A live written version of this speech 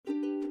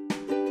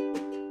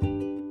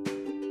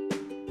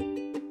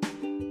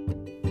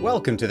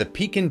Welcome to the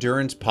Peak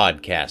Endurance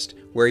Podcast,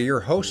 where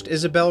your host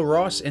Isabel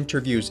Ross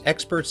interviews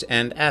experts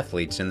and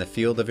athletes in the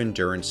field of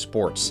endurance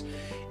sports.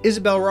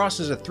 Isabel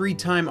Ross is a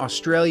 3-time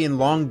Australian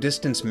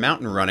long-distance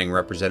mountain running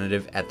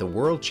representative at the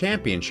World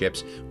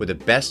Championships with a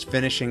best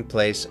finishing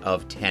place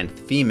of 10th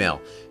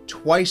female.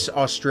 Twice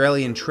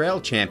Australian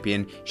trail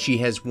champion, she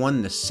has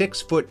won the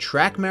 6-foot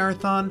track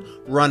marathon,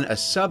 run a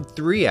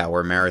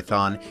sub-3-hour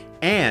marathon,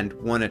 and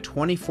won a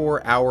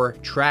 24-hour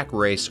track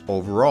race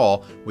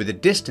overall with a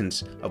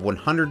distance of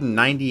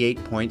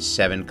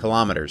 198.7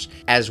 kilometers,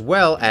 as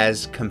well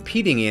as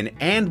competing in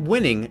and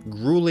winning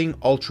grueling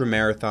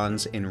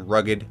ultramarathons in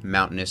rugged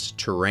mountainous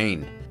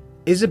terrain.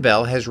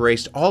 Isabel has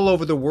raced all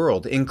over the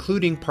world,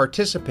 including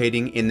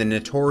participating in the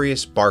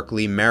notorious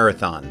Barkley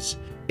Marathons.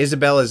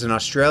 Isabel is an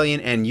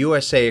Australian and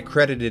USA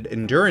accredited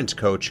endurance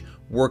coach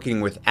working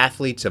with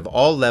athletes of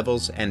all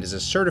levels and is a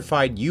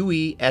certified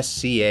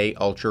UESCA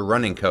ultra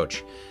running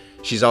coach.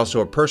 She's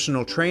also a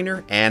personal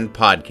trainer and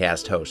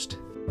podcast host.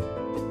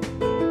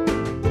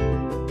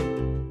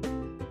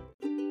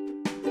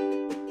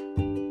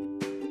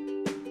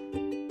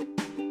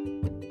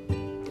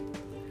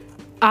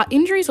 Are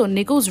injuries or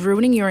niggles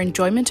ruining your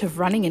enjoyment of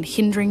running and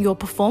hindering your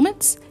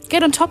performance?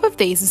 Get on top of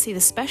these and see the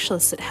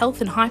specialists at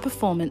Health and High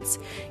Performance.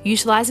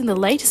 Utilising the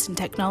latest in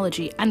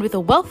technology and with a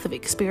wealth of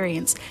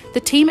experience, the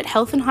team at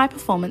Health and High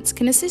Performance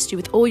can assist you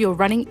with all your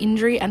running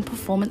injury and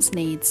performance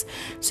needs.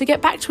 So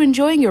get back to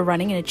enjoying your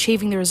running and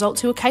achieving the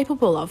results you're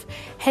capable of.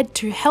 Head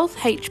to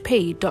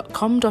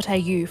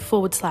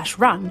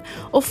healthhp.com.au/run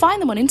or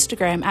find them on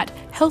Instagram at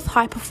Health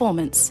High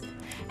Performance.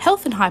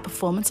 Health and High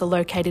Performance are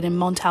located in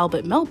Mont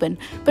Albert, Melbourne,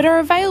 but are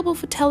available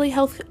for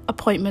telehealth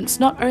appointments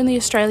not only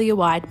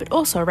Australia-wide but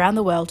also around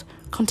the world.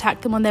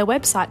 Contact them on their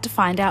website to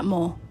find out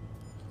more.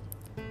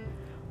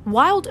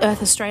 Wild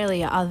Earth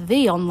Australia are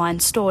the online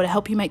store to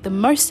help you make the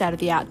most out of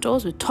the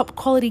outdoors with top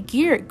quality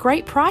gear at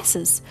great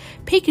prices.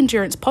 Peak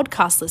Endurance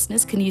podcast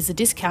listeners can use the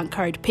discount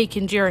code Peak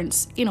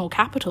Endurance in all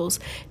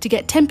capitals to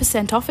get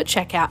 10% off at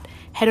checkout.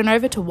 Head on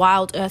over to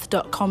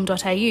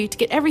wildearth.com.au to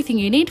get everything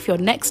you need for your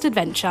next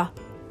adventure.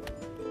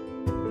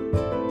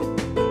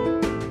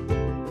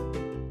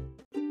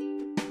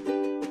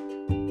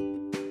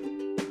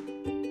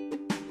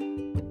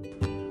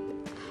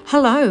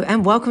 Hello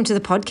and welcome to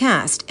the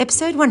podcast.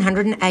 Episode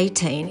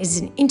 118 is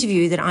an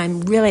interview that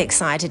I'm really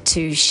excited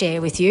to share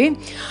with you.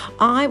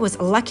 I was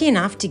lucky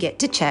enough to get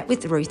to chat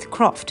with Ruth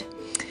Croft.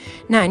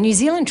 Now, New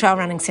Zealand trail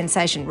running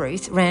sensation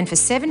Ruth ran for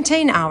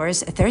 17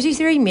 hours,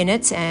 33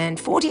 minutes and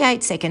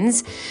 48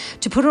 seconds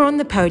to put her on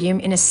the podium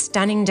in a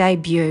stunning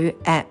debut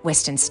at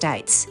Western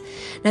States.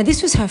 Now,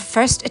 this was her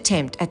first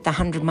attempt at the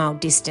 100-mile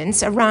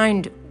distance,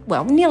 around,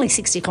 nearly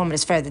 60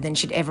 kilometres further than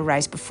she'd ever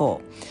raced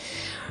before.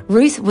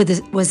 Ruth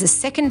was the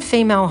second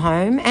female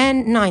home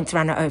and 9th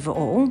runner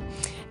overall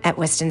at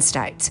Western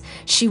States.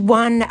 She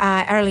won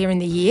earlier in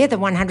the year the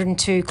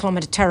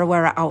 102-kilometre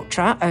Tarawera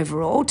Ultra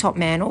overall, top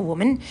man or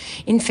woman,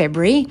 in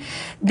February.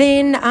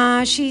 Then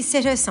she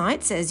set her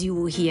sights, as you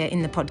will hear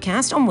in the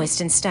podcast, on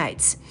Western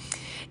States.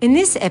 In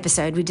this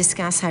episode, we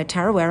discuss how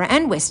Tarawera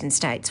and Western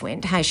States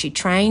went, how she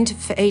trained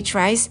for each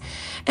race,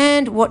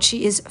 and what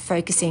she is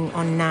focusing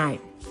on now.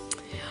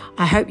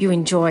 I hope you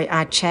enjoy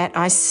our chat.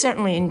 I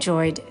certainly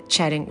enjoyed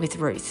chatting with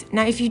Ruth.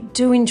 Now, if you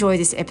do enjoy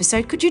this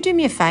episode, could you do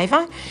me a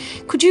favour?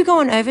 Could you go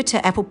on over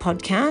to Apple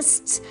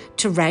Podcasts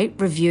to rate,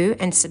 review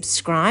and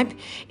subscribe?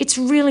 It's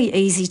really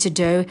easy to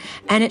do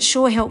and it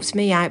sure helps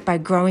me out by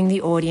growing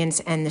the audience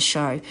and the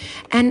show.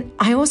 And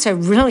I also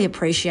really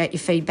appreciate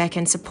your feedback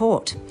and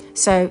support.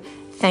 So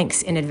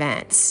thanks in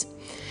advance.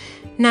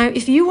 Now,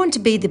 if you want to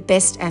be the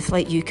best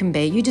athlete you can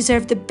be, you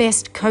deserve the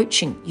best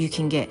coaching you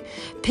can get.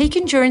 Peak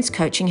Endurance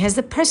Coaching has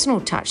the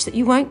personal touch that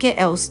you won't get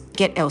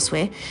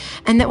elsewhere,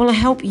 and that will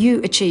help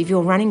you achieve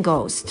your running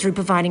goals through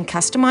providing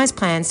customised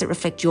plans that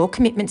reflect your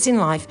commitments in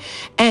life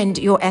and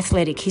your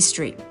athletic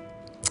history.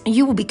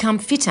 You will become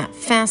fitter,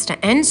 faster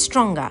and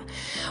stronger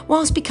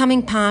whilst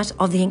becoming part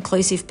of the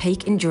inclusive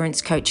Peak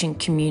Endurance Coaching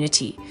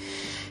community.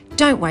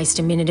 Don't waste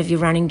a minute of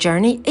your running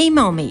journey.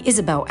 Email me,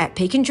 Isabel, at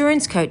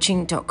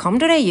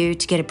peakendurancecoaching.com.au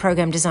to get a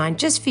program designed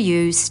just for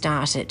you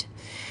started.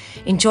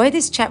 Enjoy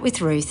this chat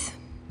with Ruth.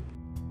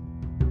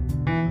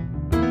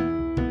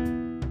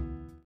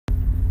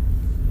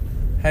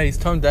 Hey, it's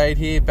Tom Dade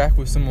here, back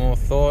with some more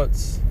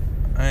thoughts.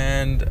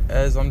 And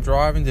as I'm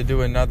driving to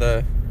do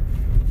another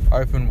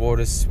open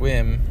water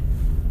swim,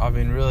 I've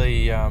been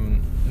really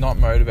not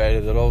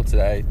motivated at all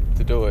today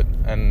to do it.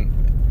 And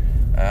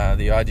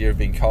the idea of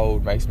being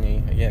cold makes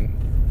me, again,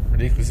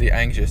 ridiculously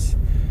anxious.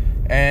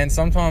 And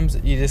sometimes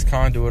you just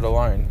can't do it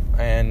alone.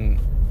 And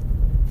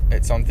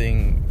it's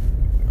something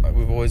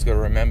we've always got to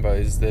remember,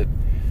 is that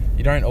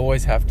you don't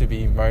always have to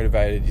be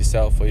motivated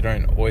yourself, or you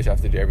don't always have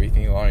to do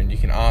everything alone. You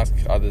can ask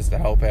others to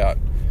help out.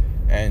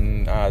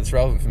 And it's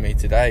relevant for me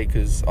today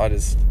because I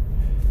was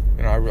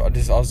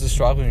just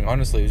struggling,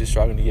 honestly, just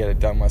struggling to get it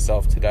done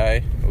myself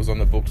today. It was on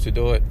the books to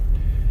do it.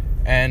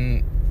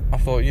 And I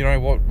thought,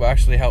 what will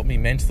actually help me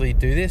mentally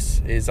do this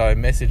is I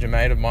message a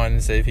mate of mine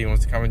and see if he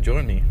wants to come and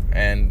join me.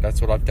 And that's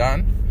what I've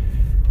done.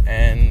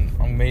 and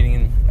I'm meeting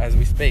him as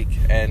we speak,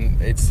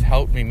 and it's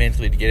helped me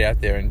mentally to get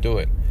out there and do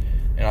it.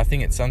 And I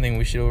think it's something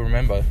we should all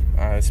remember,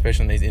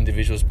 especially in these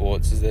individual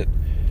sports, is that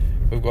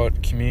we've got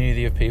a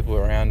community of people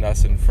around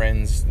us and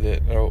friends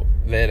that are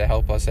there to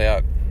help us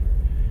out,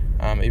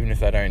 even if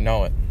they don't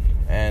know it,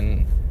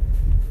 and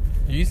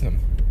use them.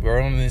 We're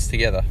all in this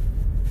together.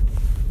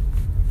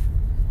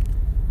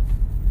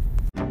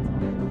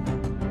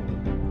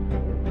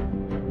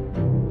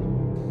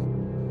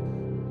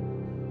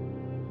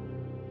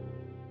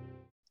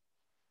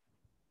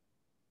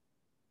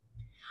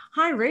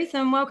 Hi, Ruth,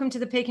 and welcome to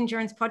the Peak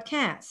Endurance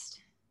Podcast.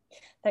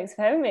 Thanks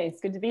for having me. It's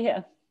good to be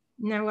here.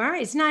 No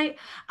worries. Now,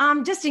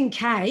 just in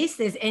case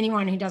there's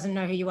anyone who doesn't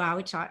know who you are,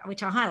 which I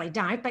highly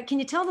doubt, but can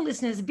you tell the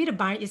listeners a bit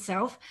about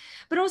yourself,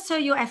 but also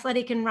your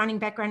athletic and running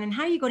background and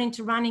how you got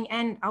into running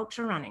and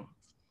ultra running?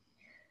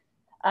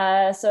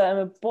 So I'm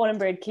a born and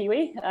bred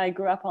Kiwi. I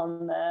grew up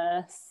on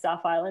the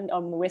South Island,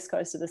 on the west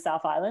coast of the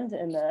South Island,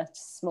 in a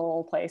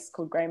small place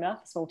called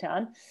Greymouth, a small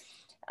town.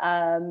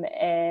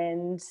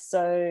 And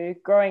so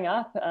growing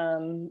up,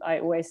 I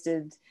always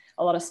did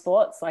a lot of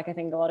sports. Like I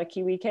think a lot of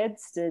Kiwi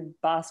kids did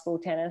basketball,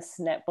 tennis,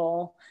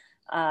 netball,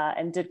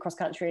 and did cross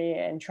country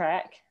and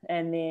track.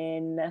 And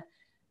then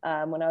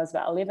when I was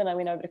about 11, I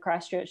went over to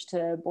Christchurch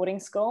to boarding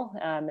school.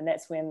 And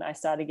that's when I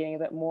started getting a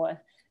bit more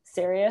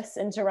serious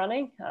into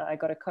running. I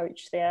got a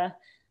coach there.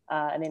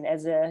 And then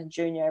as a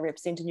junior, I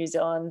represented New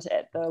Zealand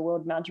at the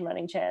World Mountain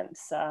Running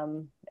Champs,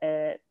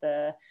 at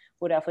the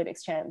World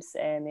Athletics Champs,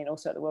 and then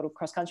also at the World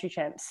Cross Country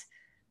Champs.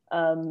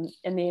 And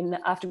then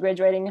after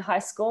graduating high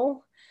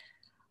school,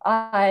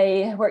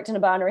 I worked in a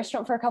bar and a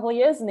restaurant for a couple of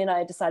years, and then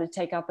I decided to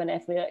take up an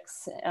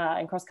athletics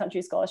and cross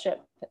country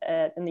scholarship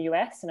in the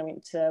US, and I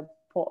went to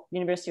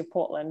University of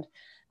Portland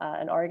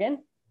in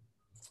Oregon,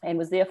 and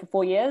was there for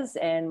 4 years,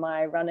 and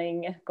my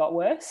running got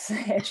worse,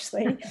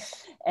 actually.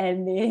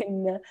 And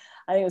then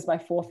I think it was my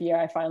 4th year,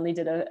 I finally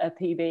did a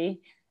PB.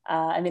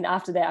 And then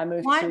after that, I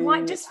moved to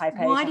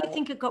Taipei. Why do you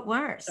think it got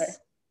worse? Sorry.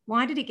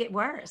 Why did it get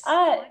worse?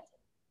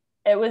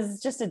 It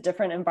was just a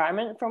different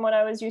environment from what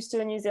I was used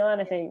to in New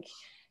Zealand. I think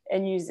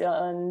in New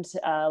Zealand,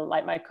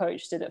 like my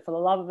coach did it for the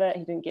love of it.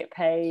 He didn't get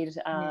paid.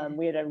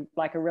 We had a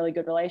really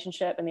good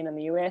relationship. And then in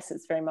the US,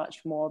 it's very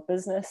much more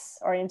business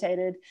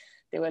orientated.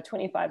 There were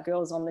 25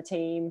 girls on the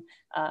team.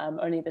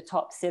 Only the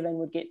top 7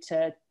 would get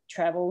to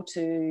travel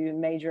to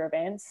major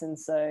events. And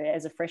so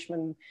as a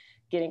freshman,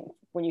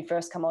 when you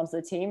first come onto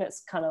the team,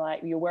 it's kind of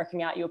like you're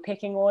working out your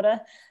pecking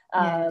order.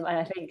 And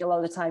I think a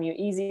lot of the time your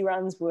easy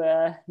runs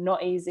were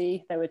not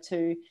easy. They were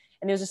too,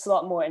 and there was just a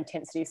lot more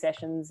intensity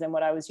sessions than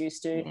what I was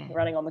used to,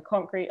 running on the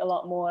concrete a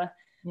lot more.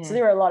 So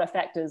there were a lot of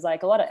factors,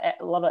 like a lot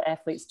of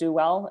athletes do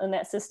well in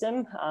that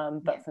system.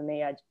 But for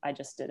me, I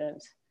just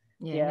didn't.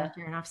 No,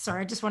 fair enough.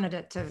 Sorry, I just wanted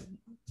it to.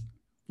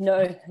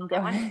 No.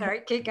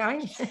 Sorry, keep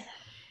going.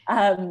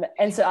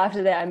 And so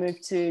after that, I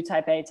moved to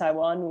Taipei,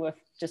 Taiwan, with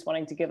just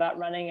wanting to give up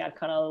running. I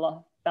kind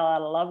of fell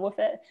out of love with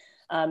it.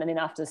 And then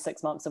after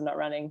 6 months of not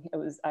running,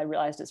 I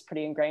realized it's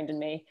pretty ingrained in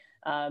me,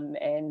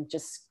 and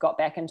just got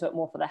back into it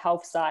more for the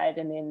health side,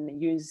 and then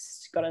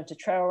got into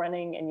trail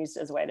running and used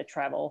it as a way to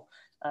travel.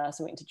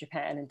 So I went to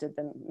Japan and did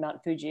the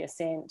Mount Fuji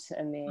ascent,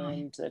 and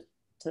then to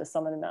the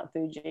summit of Mount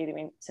Fuji. Then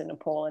went to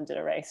Nepal and did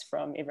a race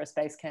from Everest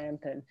Base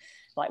Camp, and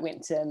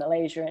went to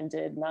Malaysia and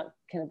did Mount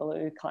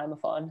Kinabalu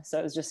Climathon. So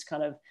it was just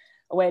kind of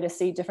a way to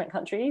see different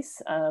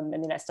countries. And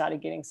then I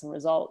started getting some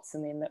results,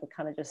 and then that would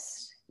kind of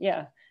just,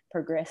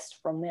 progressed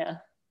from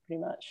there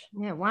pretty much.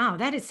 Yeah. Wow.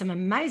 That is some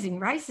amazing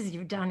races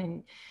you've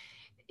done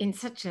in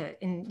such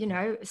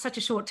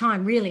a short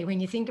time, really, when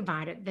you think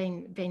about it,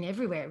 being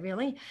everywhere,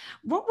 really.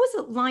 What was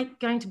it like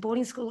going to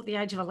boarding school at the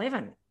age of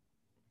 11?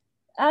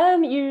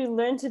 You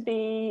learn to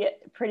be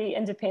pretty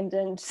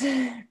independent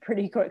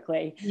pretty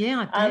quickly.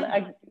 Yeah,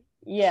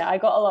 I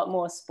got a lot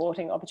more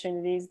sporting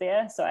opportunities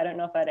there. So I don't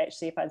know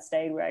if I'd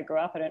stayed where I grew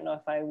up, I don't know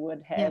if I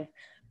would have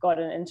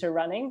gotten into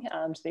running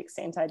to the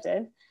extent I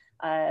did.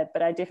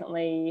 But I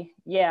definitely,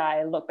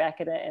 I look back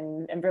at it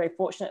and I'm very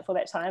fortunate for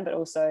that time, but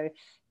also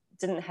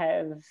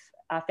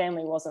our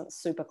family wasn't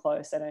super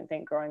close, I don't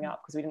think, growing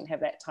up, because we didn't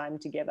have that time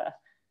together.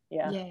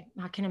 Yeah,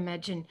 I can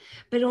imagine.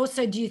 But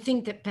also, do you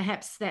think that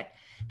perhaps that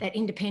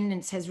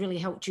independence has really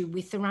helped you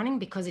with the running,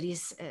 because it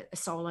is a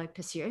solo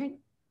pursuit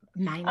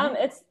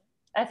mainly?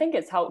 I think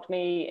it's helped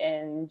me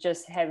in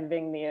just having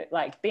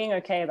being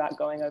okay about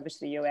going over to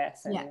the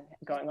US and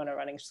going on a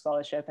running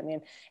scholarship,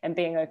 and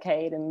being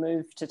okay to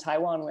move to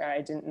Taiwan, where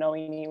I didn't know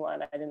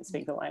anyone, I didn't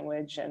speak the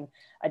language, and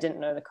I didn't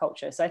know the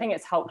culture. So I think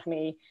it's helped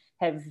me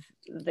have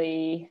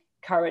the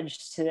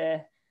courage to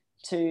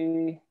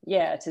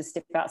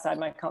step outside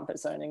my comfort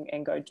zone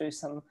and go do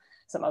some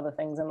other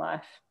things in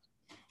life.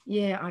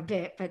 Yeah, I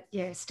bet. But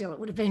still, it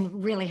would have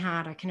been really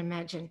hard, I can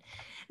imagine.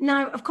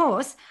 Now, of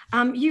course,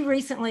 you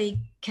recently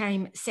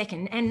came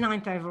 2nd and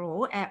 9th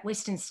overall at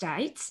Western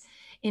States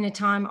in a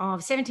time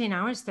of 17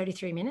 hours,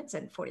 33 minutes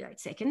and 48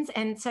 seconds.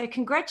 And so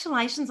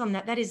congratulations on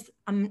that. That is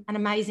an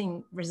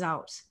amazing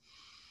result.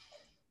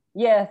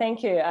 Yeah,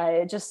 thank you.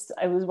 It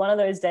was one of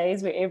those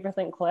days where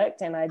everything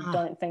clicked, and I Ah,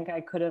 don't think I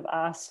could have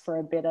asked for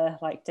a better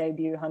like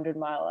debut 100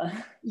 miler.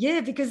 yeah,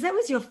 because that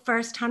was your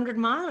first 100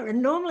 miler.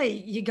 And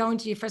normally you go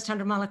into your first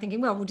 100 miler thinking,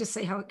 well, we'll just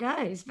see how it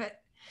goes.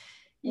 But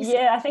you said,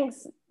 Yeah, I think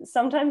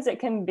sometimes it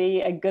can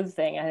be a good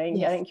thing. I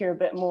yes, think you're a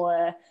bit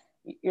more,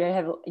 you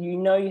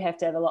have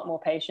to have a lot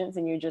more patience,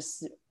 and you're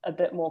just a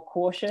bit more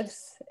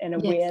cautious and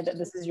aware yes, that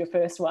this is your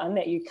first one,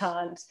 that you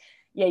can't,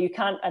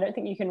 I don't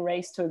think you can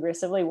race too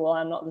aggressively. Well,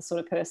 I'm not the sort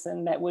of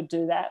person that would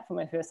do that for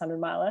my first 100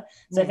 miler.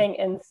 So I yeah.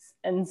 think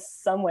in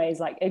some ways,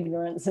 like,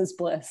 ignorance is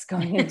bliss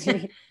going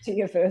into to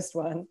your first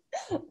one.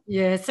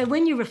 Yeah. So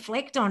when you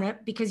reflect on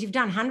it, because you've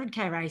done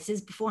 100K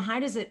races before, how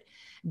does it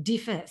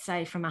differ,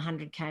 say, from a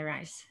 100K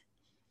race?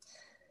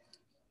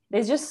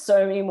 There's just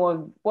so many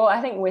more. Well, I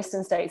think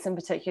Western States in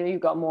particular,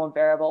 you've got more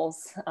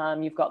variables.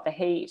 You've got the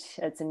heat.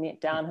 It's a net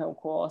downhill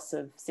course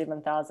of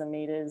 7,000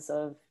 meters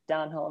of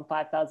downhill and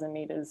 5,000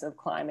 meters of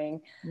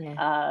climbing.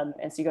 Yeah.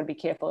 And so you've got to be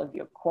careful of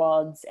your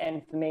quads.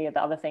 And for me,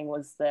 the other thing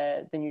was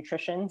the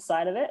nutrition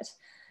side of it.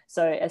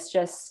 So it's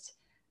just,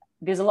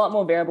 there's a lot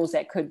more variables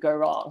that could go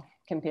wrong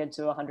compared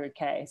to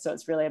 100K. So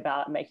it's really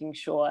about making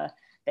sure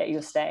that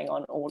you're staying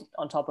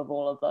on top of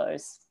all of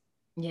those.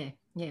 Yeah,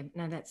 yeah,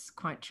 no, that's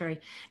quite true.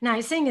 Now,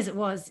 seeing as it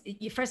was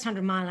your first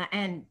 100 miler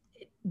and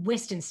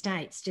Western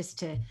States, just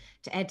to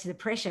add to the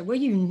pressure, were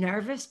you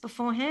nervous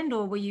beforehand,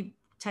 or were you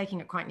taking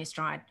it quite in your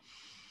stride?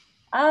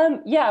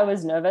 Yeah, I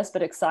was nervous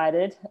but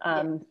excited.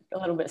 A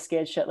little bit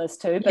scared shitless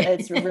too, but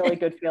it's a really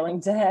good feeling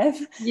to have.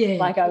 Yeah,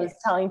 Like, I was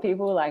telling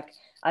people, like,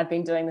 I've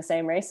been doing the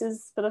same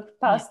races for the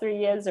past 3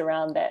 years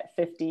around that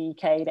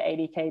 50K to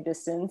 80K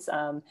distance.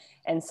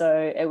 And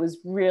so it was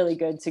really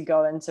good to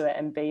go into it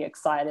and be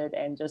excited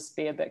and just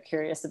be a bit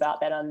curious about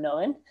that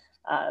unknown.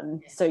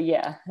 So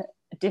yeah,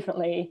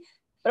 definitely.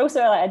 But also,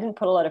 like, I didn't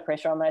put a lot of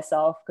pressure on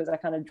myself because I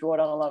kind of drawed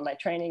on a lot of my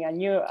training. I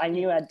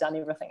knew I'd done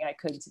everything I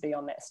could to be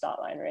on that start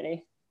line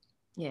ready.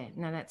 yeah,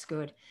 no, that's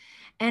good.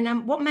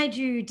 And what made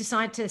you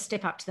decide to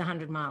step up to the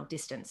 100 mile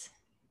distance?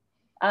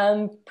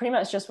 Pretty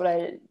much just what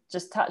I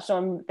just touched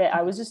on, that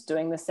I was just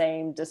doing the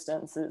same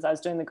distances. I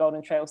was doing the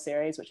Golden Trail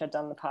series, which I'd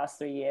done the past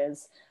 3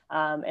 years.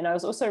 And I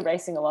was also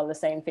racing a lot of the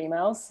same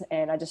females,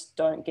 and I just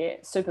don't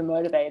get super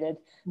motivated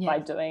by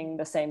doing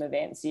the same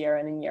events year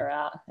in and year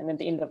out. And at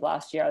the end of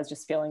last year, I was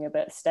just feeling a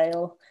bit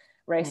stale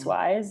race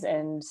wise.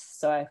 And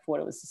so I thought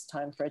it was just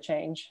time for a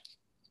change.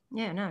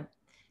 Yeah, no,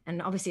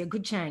 and obviously a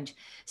good change.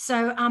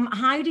 So,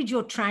 how did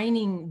your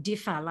training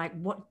differ? Like,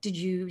 what did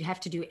you have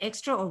to do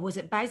extra, or was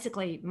it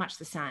basically much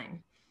the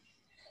same?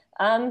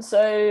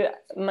 So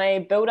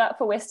my build up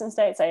for Western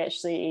States, I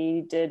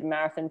actually did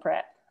marathon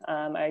prep.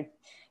 I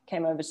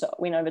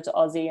went over to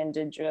Aussie and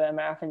did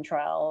marathon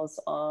trials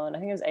on, I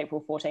think it was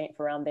April 14th,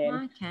 around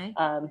then. Okay.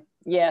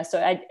 Yeah, so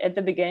at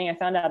the beginning, I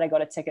found out I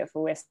got a ticket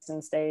for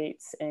Western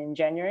States in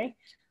January.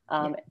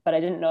 But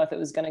I didn't know if it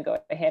was going to go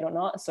ahead or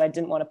not. So I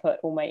didn't want to put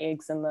all my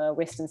eggs in the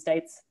Western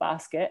States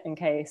basket in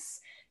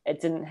case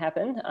it didn't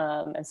happen.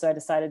 And so I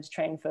decided to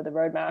train for the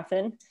road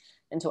marathon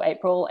until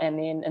April. And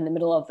then in the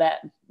middle of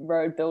that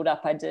road build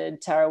up, I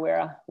did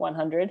Tarawera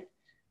 100.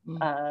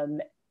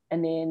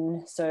 And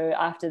then, so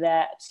after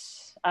that,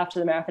 after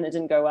the marathon, it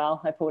didn't go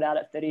well. I pulled out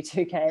at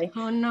 32K.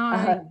 Oh,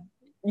 no.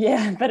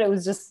 Yeah, but it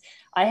was just,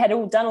 I had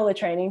done all the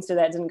training, so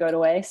that didn't go to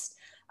waste.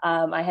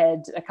 I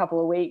had a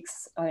couple of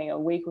weeks, I think a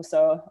week or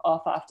so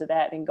off after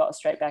that, and got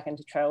straight back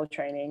into trail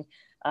training.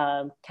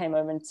 Came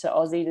over to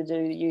Aussie to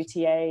do the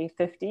UTA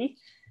 50,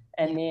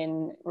 and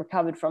then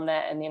recovered from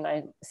that. And then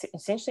I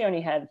essentially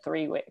only had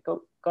 3 weeks,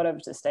 got over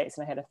to the States,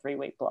 and I had a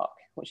 3-week block,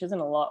 which isn't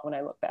a lot when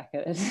I look back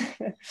at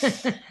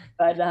it.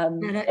 But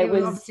It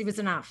was obviously was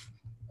enough.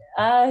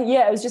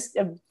 Yeah, it was just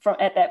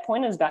at that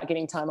point, it was about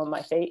getting time on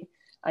my feet.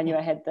 I knew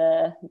I had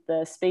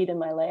the speed in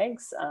my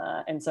legs,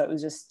 and so it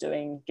was just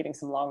getting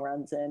some long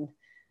runs in.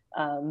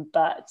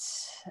 But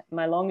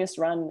my longest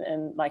run,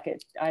 and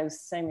I was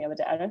saying the other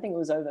day, I don't think it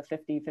was over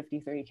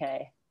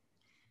 53K.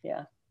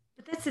 Yeah.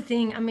 But that's the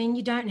thing. I mean,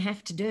 you don't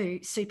have to do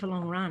super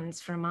long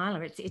runs for a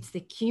miler. It's the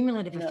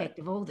cumulative effect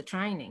of all the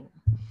training.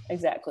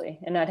 Exactly.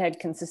 And I'd had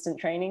consistent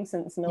training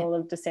since the middle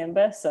of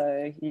December,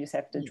 so you just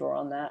have to draw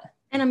on that.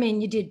 And I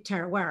mean, you did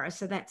Tarawera,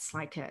 so that's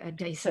like a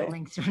decent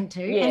length run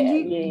too. Yeah,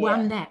 and you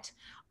won that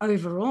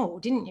overall,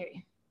 didn't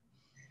you?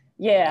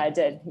 Yeah, I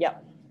did.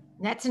 Yep.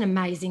 That's an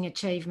amazing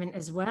achievement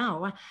as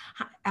well.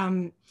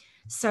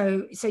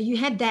 So you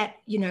had that,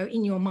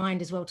 in your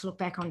mind as well to look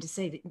back on,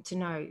 to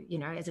know,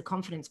 as a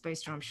confidence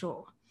booster, I'm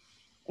sure.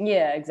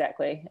 Yeah,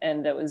 exactly.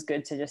 And it was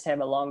good to just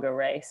have a longer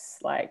race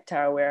like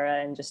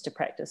Tarawera, and just to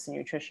practice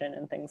nutrition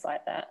and things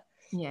like that.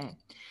 Yeah.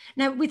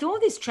 Now, with all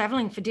this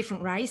traveling for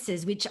different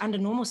races, which under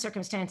normal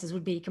circumstances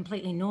would be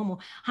completely normal,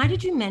 how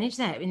did you manage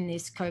that in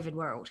this COVID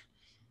world?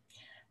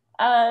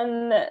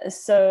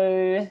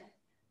 So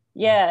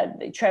yeah,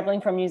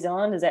 traveling from New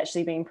Zealand has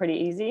actually been pretty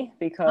easy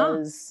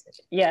because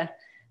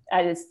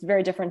it's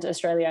very different to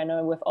Australia. I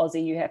know with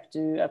Aussie, you have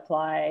to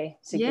apply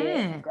to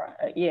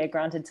get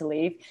granted to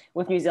leave.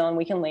 With New Zealand,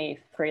 we can leave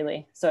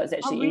freely. So it's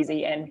actually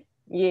easy. And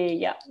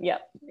yeah.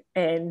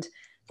 And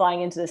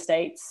flying into the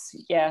States,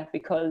 yeah,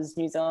 because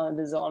New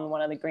Zealand is on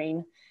one of the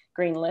green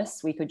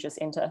lists, we could just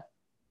enter.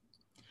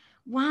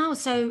 Wow.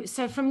 So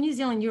from New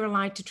Zealand, you're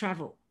allowed to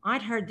travel.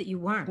 I'd heard that you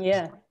weren't.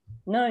 Yeah.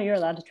 No, you're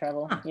allowed to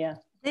travel. Huh. Yeah.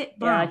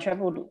 Wow.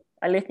 Yeah,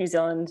 I left New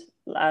Zealand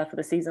for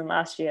the season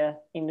last year,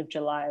 end of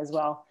July as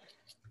well.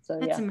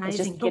 So that's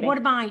amazing. But what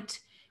about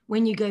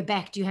when you go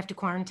back? Do you have to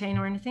quarantine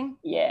or anything?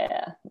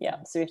 Yeah.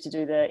 So we have to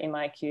do the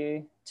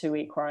MIQ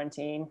 2-week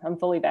quarantine. I'm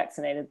fully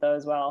vaccinated though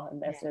as well,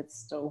 and it's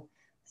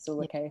still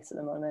the case at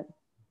the moment.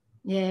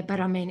 Yeah, but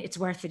I mean, it's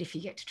worth it if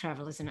you get to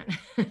travel, isn't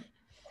it?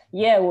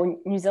 Yeah, well,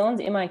 New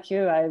Zealand's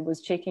MIQ, I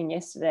was checking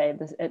yesterday,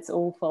 it's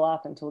all full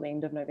up until the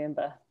end of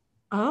November.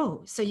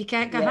 Oh, so you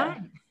can't go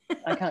home?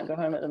 I can't go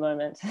home at the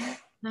moment.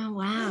 Oh,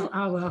 wow.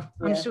 Oh, well,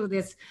 I'm sure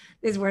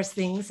there's worse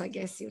things. I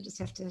guess you'll just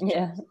have to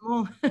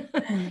more.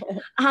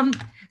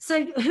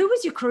 So who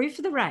was your crew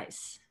for the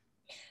race?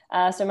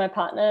 So my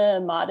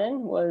partner,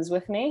 Martin, was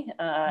with me.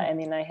 And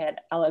then I had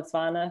Alex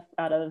Varner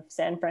out of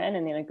San Fran,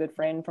 and then a good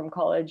friend from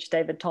college,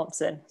 David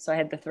Thompson. So I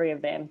had the three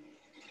of them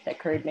that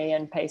crewed me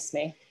and paced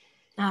me.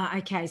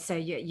 Okay, so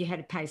you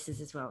had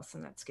paces as well, so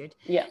that's good.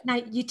 Yeah. Now,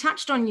 you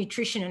touched on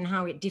nutrition and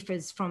how it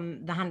differs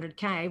from the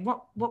 100K.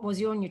 What was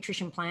your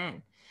nutrition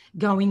plan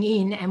going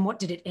in, and what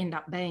did it end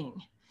up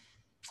being?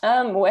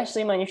 Well,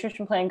 actually, my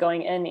nutrition plan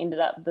going in ended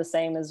up the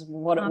same as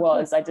what it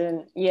was.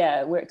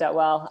 It worked out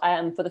well.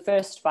 For the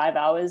first 5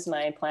 hours,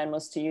 my plan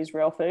was to use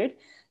real food,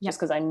 just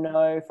because I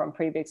know from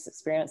previous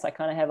experience, I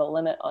kind of have a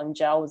limit on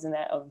gels in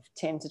that of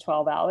 10 to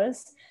 12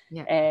 hours.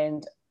 Yeah.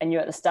 And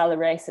you're at the start of the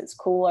race, it's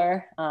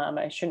cooler.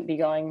 I shouldn't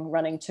be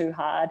running too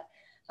hard.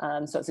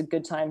 So it's a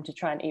good time to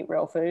try and eat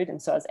real food.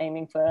 And so I was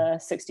aiming for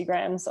 60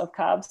 grams of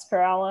carbs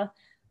per hour.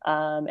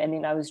 And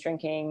then I was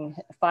drinking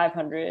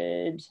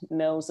 500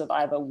 mils of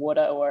either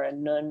water or a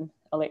Nun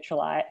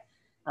electrolyte,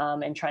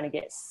 and trying to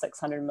get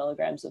 600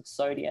 milligrams of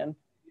sodium.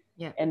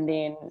 Yeah. And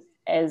then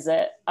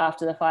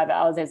after the 5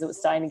 hours, as it was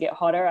starting to get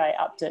hotter, I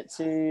upped it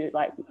to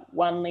like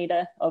 1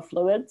 liter of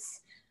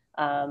fluids,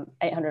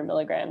 800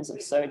 milligrams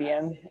of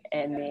sodium,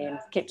 and then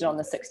kept it on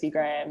the 60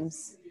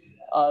 grams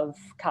of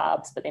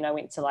carbs. But then I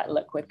went to like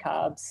liquid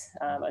carbs.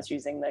 I was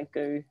using the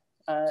GU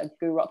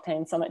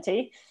Roctane Summit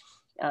tea.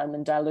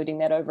 And diluting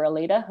that over a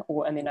liter,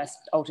 and then I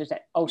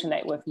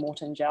alternate with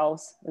Morton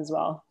gels as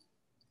well.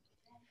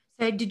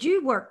 So did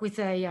you work with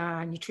a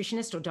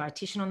nutritionist or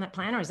dietitian on that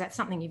plan, or is that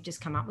something you've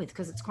just come up with,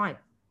 because it's quite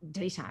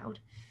detailed?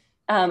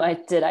 I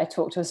did. I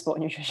talked to a sport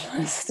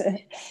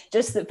nutritionist.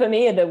 Just for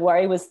me, the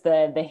worry was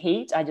the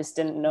heat. I just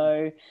didn't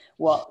know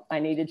what I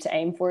needed to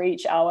aim for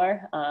each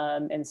hour.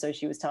 And so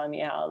she was telling me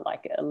how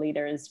like a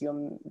liter is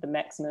the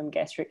maximum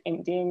gastric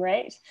emptying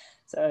rate.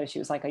 So she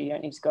was like, oh, you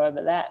don't need to go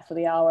over that for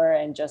the hour,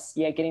 and just,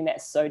 getting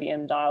that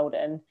sodium dialed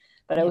in.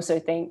 But I also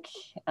think,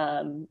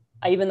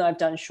 even though I've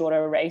done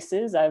shorter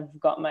races, I've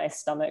got my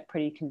stomach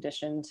pretty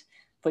conditioned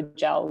for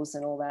gels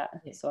and all that.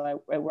 Yeah.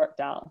 So it worked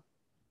out.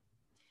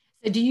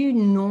 So do you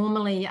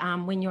normally,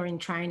 when you're in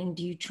training,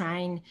 do you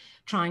train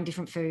trying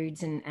different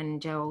foods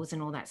and gels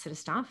and all that sort of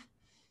stuff?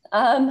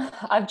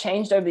 I've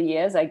changed over the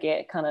years. I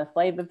get kind of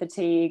flavor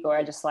fatigue, or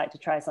I just like to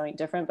try something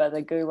different, but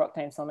the GU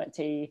Roctane Summit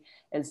tea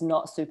is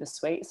not super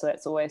sweet, so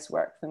that's always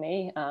worked for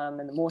me.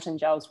 And the Morton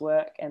gels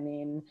work. And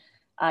then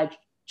I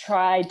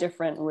try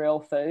different real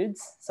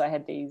foods. So I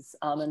had these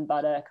almond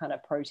butter kind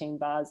of protein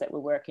bars that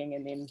were working,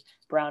 and then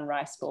brown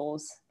rice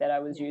balls that I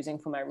was using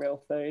for my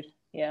real food.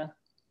 Yeah.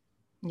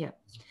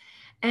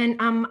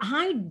 And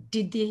how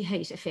did the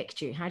heat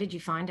affect you? How did you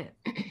find it?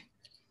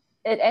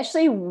 It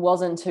actually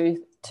wasn't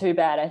too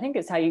bad. I think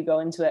it's how you go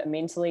into it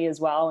mentally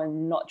as well,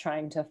 and not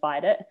trying to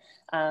fight it.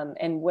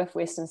 And with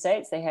Western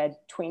States, they had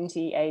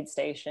 20 aid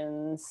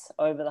stations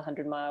over the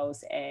 100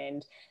 miles,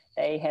 and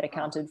they had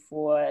accounted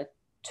for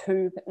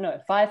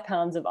 5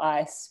 pounds of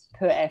ice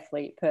per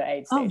athlete per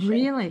aid station. Oh,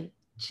 really?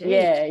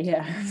 Jeez.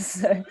 Yeah.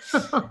 So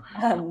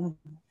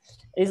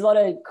there's a lot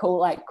of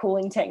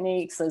cooling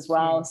techniques as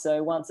well. Yeah.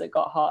 So once it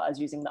got hot, I was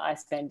using the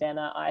ice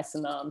bandana, ice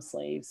in my arm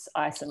sleeves,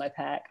 ice in my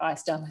pack,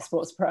 ice down my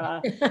sports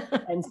bra.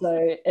 And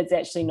so it's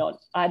actually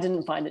I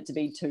didn't find it to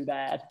be too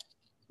bad.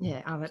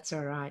 Yeah. Oh, that's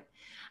all right.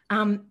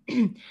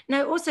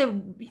 Now,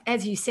 also,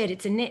 as you said,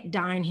 it's a net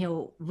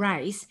downhill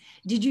race.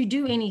 Did you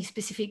do any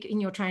specific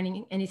in your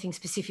training, anything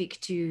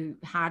specific to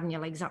harden your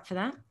legs up for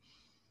that?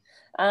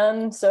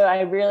 So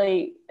I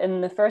really,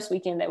 in the first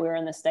weekend that we were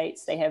in the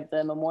States, they have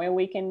the Memorial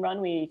Weekend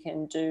run where you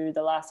can do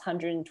the last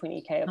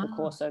 120K of the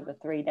course over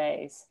 3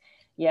 days.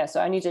 Yeah, so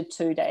I only did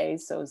 2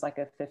 days. So it was like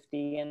a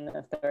 50 and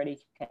a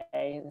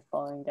 30K the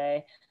following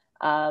day.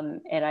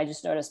 And I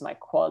just noticed my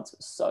quads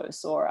were so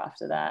sore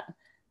after that.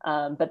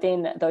 But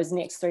then those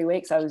next 3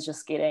 weeks, I was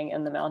just getting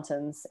in the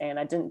mountains, and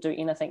I didn't do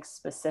anything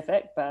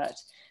specific, but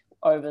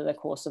over the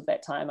course of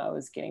that time, I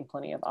was getting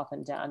plenty of up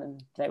and down,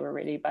 and they were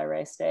ready by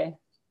race day.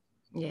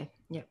 Yeah.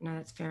 No,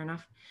 that's fair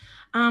enough.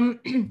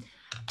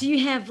 Do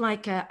you have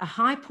like a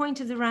high point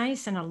of the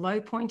race and a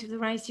low point of the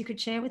race you could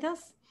share with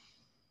us?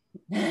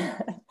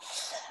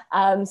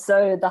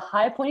 So the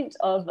high point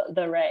of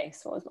the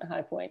race, what was my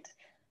high point?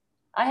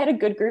 I had a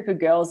good group of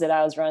girls that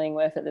I was running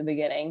with at the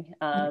beginning.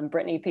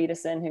 Brittany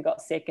Peterson, who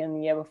got second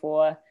the year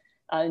before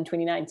in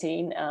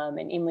 2019,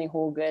 and Emily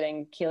Hallgood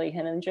and Kelly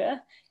Hinninger.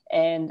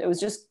 And it was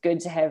just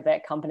good to have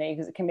that company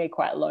because it can be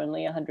quite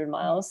lonely, 100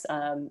 miles.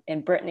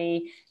 And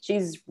Brittany,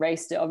 she's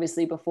raced it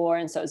obviously before.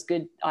 And so it was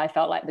good. I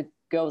felt like the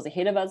girls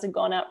ahead of us had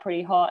gone out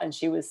pretty hot, and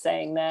she was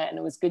saying that. And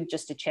it was good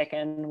just to check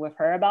in with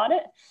her about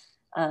it.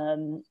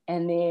 And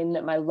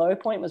then my low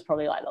point was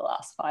probably like the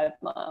last 5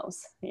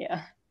 miles.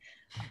 Yeah.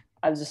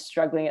 I was just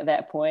struggling at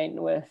that point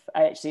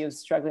I actually was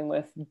struggling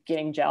with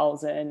getting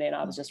gels in, and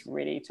I was just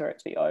ready for it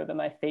to be over.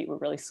 My feet were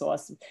really sore,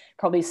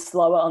 probably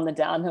slower on the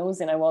downhills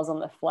than I was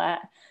on the flat.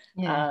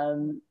 Yeah.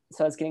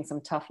 So I was getting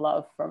some tough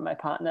love from my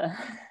partner.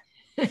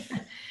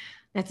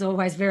 That's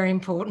always very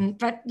important,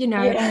 but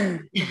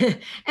and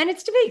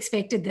it's to be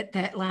expected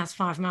that last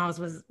 5 miles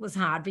was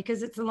hard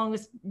because it's the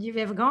longest you've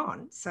ever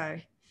gone. So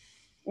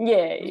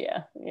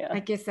yeah. I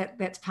guess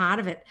that's part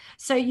of it.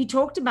 So you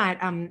talked about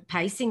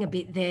pacing a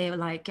bit there,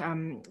 like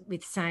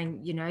with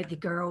saying the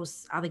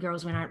other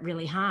girls went out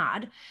really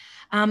hard.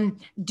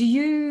 Do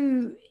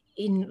you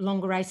in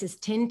longer races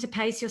tend to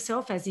pace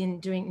yourself, as in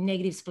doing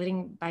negative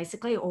splitting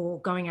basically, or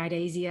going out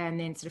easier and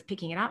then sort of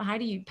picking it up? How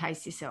do you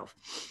pace yourself?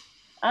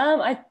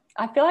 I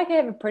feel like I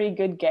have a pretty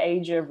good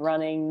gauge of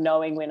running,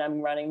 knowing when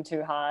I'm running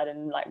too hard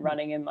and like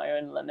running in my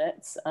own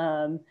limits.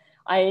 I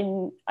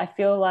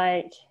feel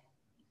like,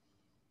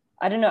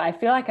 I don't know, I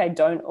feel like I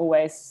don't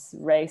always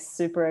race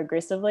super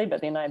aggressively,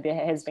 but then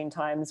there has been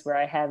times where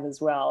I have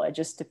as well. It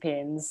just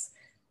depends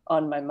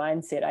on my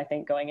mindset, I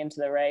think, going into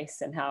the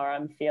race and how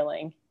I'm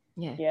feeling.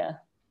 Yeah.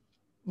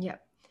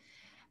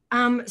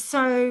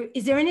 So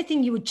is there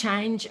anything you would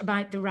change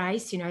about the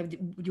race,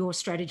 your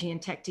strategy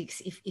and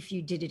tactics if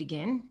you did it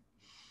again?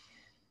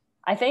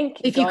 I think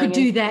if you could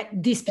do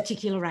this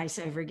particular race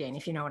over again,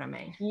 if you know what I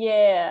mean.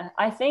 Yeah,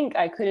 I think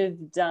I could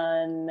have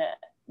done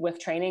with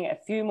training a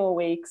few more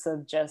weeks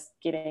of just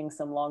getting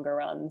some longer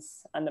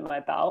runs under my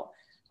belt.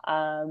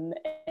 And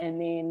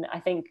then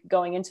I think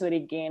going into it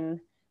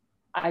again,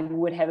 I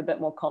would have a bit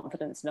more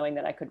confidence knowing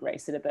that I could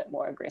race it a bit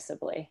more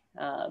aggressively.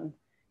 And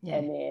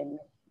then,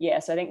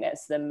 so I think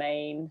that's the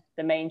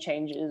main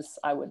changes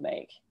I would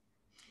make.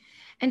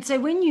 And so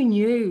when you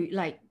knew,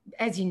 like,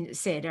 as you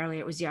said earlier,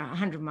 it was your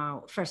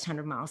first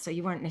 100 miles, so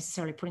you weren't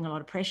necessarily putting a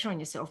lot of pressure on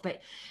yourself,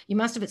 but you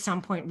must have at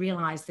some point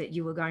realized that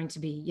you were going to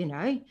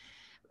be,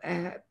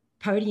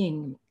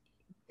 podium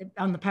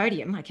on the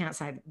podium. I can't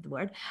say the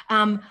word.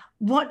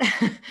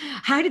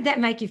 How did that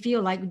make you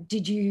feel? Like,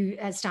 did you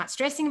start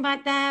stressing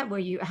about that?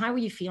 How were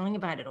you feeling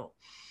about it all?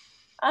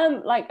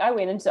 Like I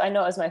went into, I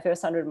know it was my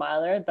first 100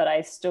 miler, but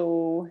I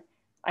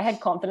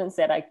had confidence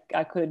that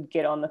I could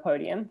get on the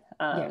podium.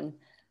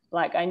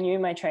 Like I knew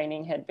my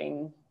training had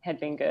been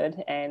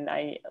good, and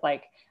I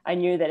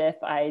knew that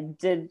if I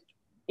did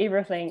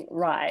everything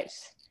right,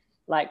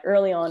 like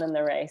early on in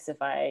the race,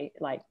 if I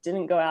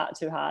didn't go out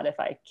too hard, if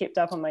I kept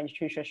up on my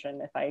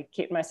nutrition, if I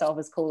kept myself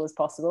as cool as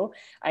possible,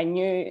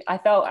 I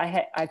felt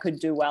I could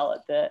do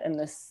well in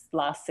this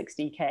last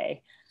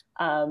 60K.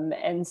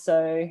 And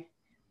so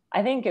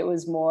I think it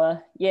was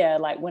more,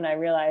 like when I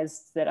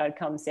realized that I'd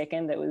come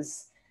second, it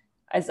was,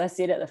 as I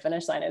said at the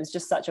finish line, it was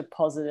just such a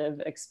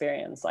positive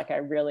experience. Like I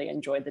really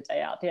enjoyed the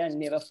day out there. I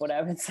never thought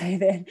I would say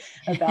that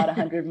about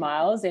 100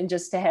 miles. And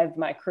just to have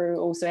my crew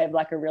also have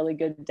like a really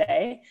good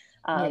day,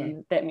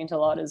 that meant a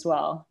lot as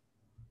well.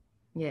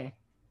 Yeah.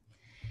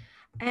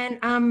 And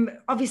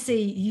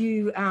obviously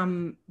you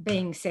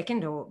being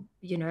second, or,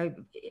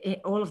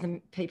 all of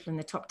the people in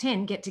the top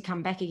 10 get to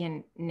come back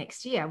again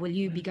next year. Will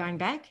you be going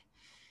back,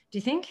 do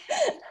you think?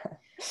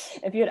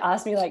 If you had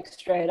asked me like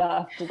straight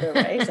after the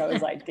race, I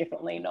was like,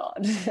 definitely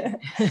not.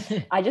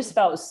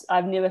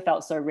 I've never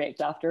felt so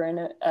wrecked after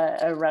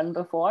a run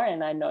before.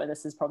 And I know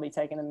this has probably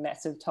taken a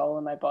massive toll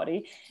on my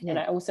body. Yeah. And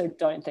I also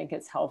don't think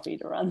it's healthy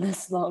to run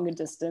this longer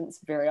distance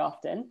very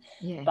often.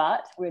 Yeah.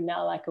 But we're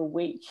now like a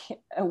week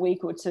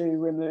or two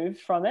removed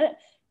from it.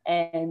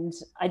 And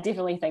I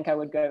definitely think I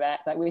would go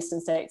back. Like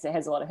Western States, it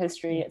has a lot of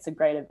history. It's a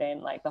great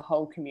event. Like the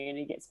whole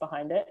community gets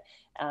behind it.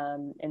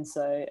 And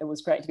so it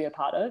was great to be a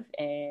part of.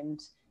 And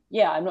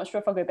I'm not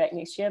sure if I'll go back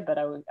next year, but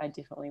I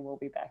definitely will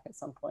be back at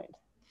some point.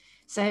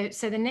 So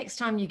the next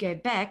time you go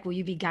back, will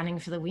you be gunning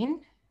for the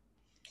win?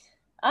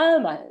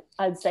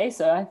 I'd say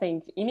so. I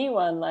think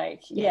anyone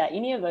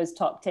any of those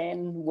top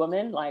 10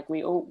 women, like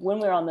when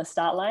we're on the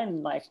start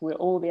line, like we're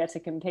all there to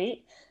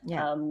compete.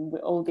 Yeah. We're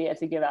all there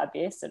to give our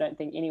best. I don't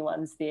think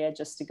anyone's there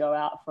just to go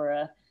out for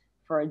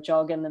a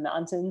jog in the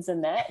mountains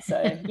and that.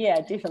 So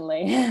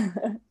definitely.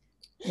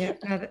 Yeah,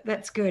 no,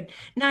 that's good.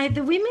 Now,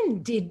 the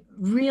women did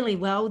really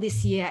well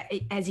this year,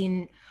 as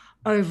in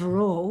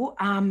overall.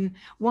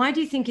 Why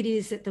do you think it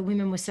is that the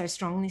women were so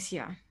strong this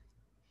year?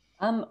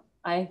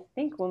 I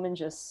think women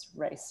just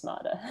race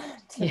smarter,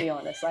 to be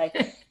honest. Like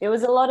there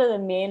was a lot of the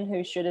men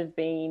who should have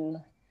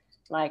been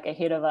like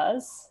ahead of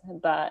us,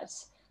 but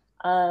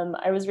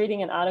I was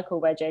reading an article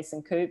by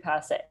Jason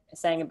Cooper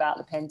saying about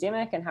the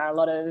pandemic and how a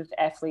lot of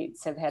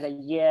athletes have had a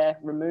year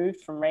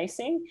removed from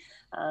racing.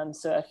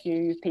 So a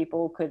few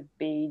people could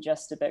be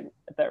just a bit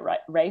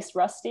race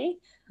rusty.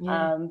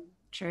 Yeah,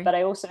 true. But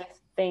I also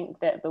think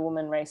that the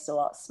women raced a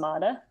lot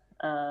smarter.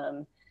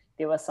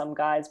 There were some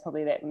guys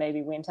probably that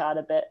maybe went out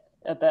a bit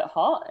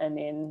hot and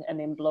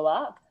then blew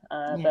up.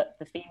 But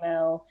the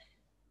female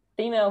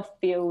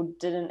field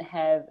didn't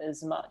have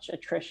as much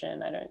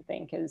attrition, I don't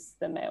think, as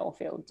the male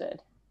field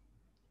did.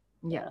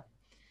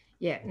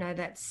 Yeah, no,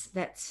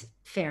 that's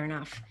fair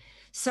enough.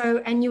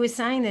 So, and you were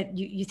saying that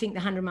you think the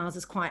 100 miles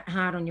is quite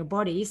hard on your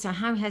body. So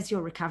how has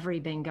your recovery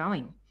been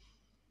going?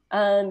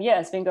 Yeah,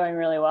 it's been going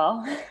really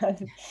well.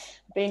 I've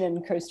been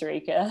in Costa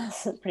Rica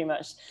pretty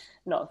much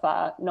not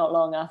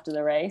long after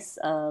the race.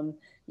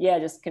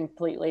 Just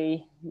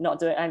completely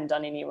I haven't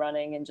done any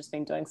running and just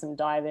been doing some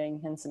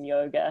diving and some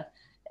yoga.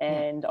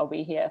 And I'll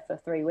be here for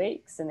 3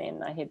 weeks, and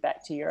then I head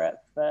back to Europe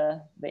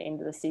for the end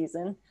of the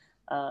season.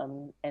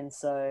 And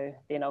so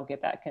then I'll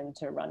get back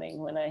into running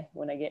when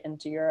I get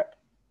into Europe.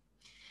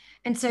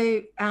 And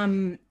so,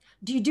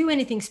 do you do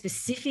anything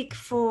specific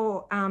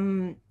for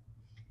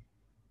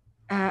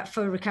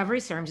recovery?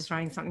 Sorry, I'm just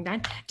writing something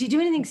down. Do you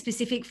do anything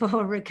specific for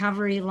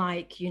recovery?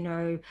 Like, I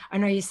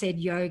know you said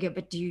yoga,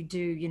 but do you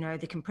do,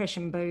 the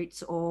compression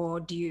boots, or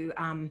do you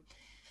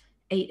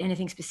eat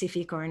anything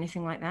specific or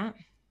anything like that?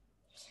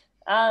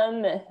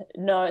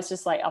 No, it's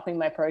just like upping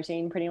my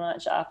protein pretty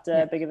much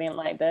after a big event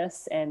like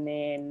this. And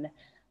then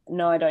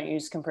no, I don't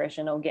use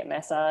compression or get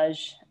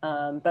massage.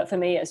 But for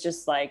me, it's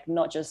just like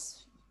not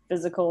just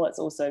physical, it's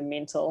also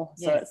mental.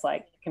 So it's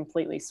like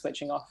completely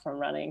switching off from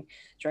running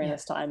during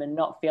this time and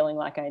not feeling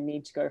like I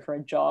need to go for a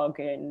jog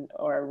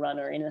or a run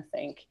or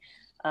anything.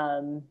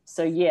 That's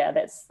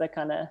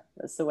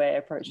the way I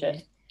approach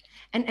it.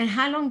 And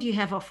how long do you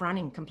have off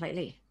running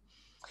completely?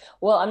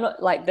 Well, I'm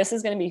not like, this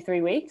is going to be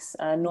 3 weeks.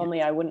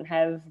 Normally I wouldn't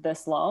have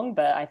this long,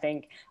 but I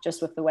think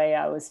just with the way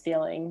I was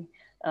feeling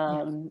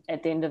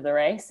at the end of the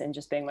race and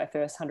just being my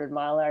first 100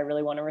 miler, I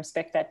really want to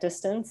respect that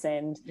distance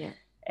and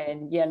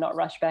not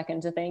rush back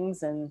into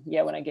things. And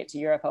when I get to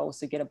Europe, I'll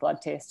also get a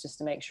blood test just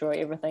to make sure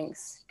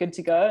everything's good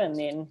to go and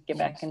then get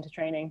back into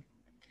training.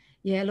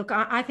 Yeah, look,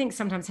 I think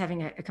sometimes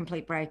having a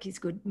complete break is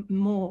good,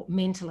 more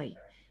mentally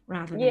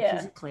rather than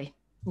physically.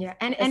 Yeah,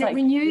 and it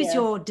renews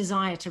your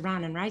desire to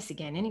run and race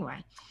again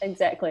anyway.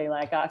 Exactly.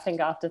 Like I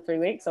think after 3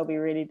 weeks, I'll be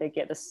ready to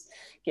get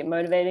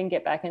motivated and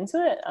get back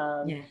into it.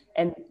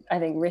 And I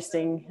think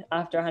resting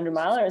after 100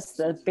 miler is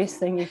the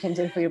best thing you can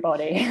do for your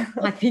body.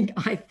 I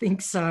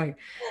think so.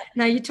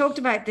 Now, you talked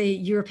about the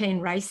European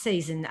race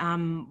season.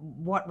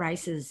 What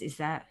races is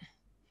that?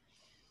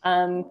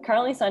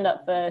 Currently signed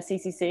up for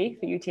CCC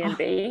for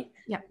UTMB.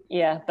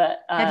 But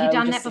have you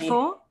done that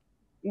before?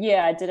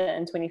 Yeah, I did it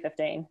in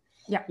 2015.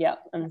 Yeah.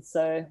 And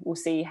so we'll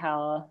see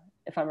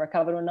if I'm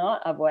recovered or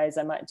not. Otherwise,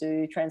 I might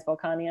do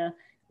Transvolcania,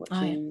 which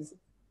is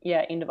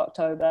end of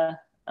October.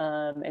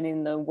 And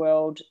then the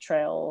World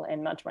Trail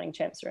and Mountain Running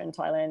Champs are in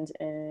Thailand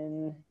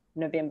in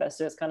November.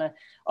 So it's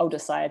I'll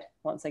decide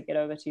once I get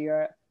over to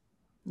Europe.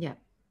 Yeah.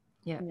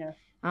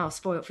 Oh,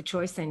 spoiled for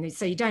choice then.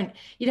 So you don't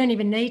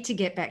even need to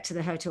get back to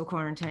the hotel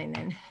quarantine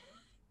then.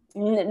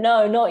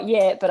 No, not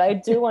yet, but I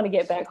do want to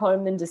get back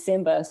home in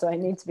December, so I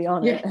need to be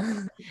on it.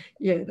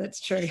 Yeah,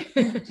 that's true.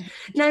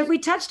 No, we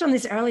touched on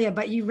this earlier,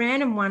 but you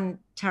ran and won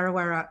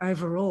Tarawera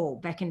overall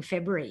back in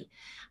February.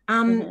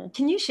 Can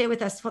you share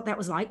with us what that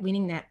was like,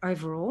 winning that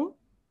overall?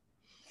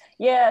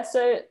 Yeah,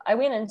 so I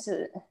went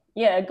into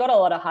it got a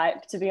lot of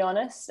hype, to be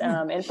honest,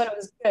 but it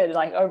was good.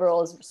 Like overall,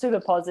 it was super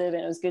positive,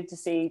 and it was good to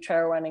see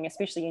trail running,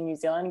 especially in New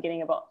Zealand,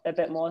 getting a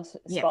bit more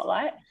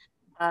spotlight.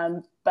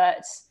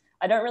 But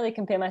I don't really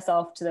compare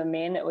myself to the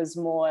men. It was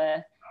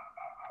more,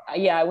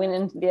 I went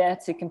in there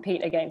to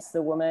compete against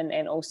the women.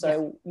 And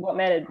also what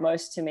mattered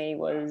most to me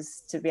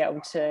was to be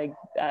able to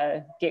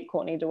get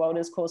Courtney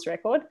Dauwalter's course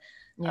record.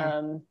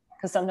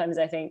 Because sometimes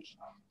I think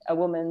a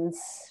woman's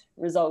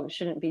result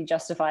shouldn't be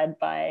justified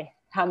by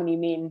how many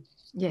men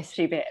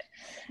she beat.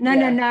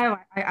 No,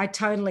 I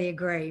totally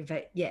agree.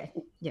 But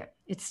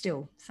it's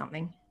still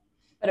something.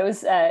 But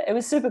it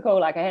was super cool.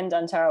 Like I hadn't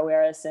done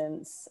Tarawera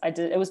since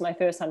it was my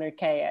first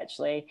 100K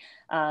actually.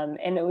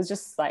 And it was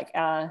just like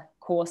our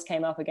course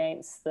came up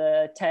against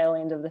the tail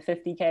end of the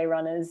 50K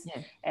runners.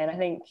 And I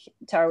think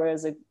Tarawera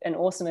is an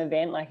awesome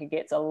event. Like it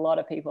gets a lot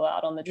of people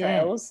out on the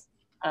trails.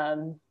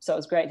 So it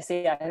was great to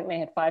see. I think they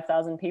had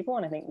 5,000 people.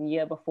 And I think the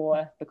year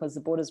before, because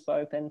the borders were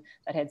open,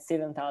 that had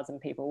 7,000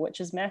 people, which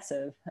is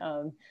massive.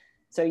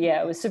 So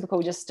it was super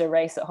cool just to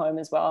race at home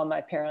as well.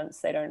 My parents,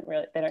 they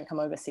don't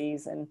come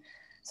overseas, and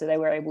so they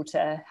were able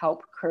to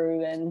help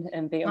crew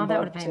and be on board. That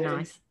would have been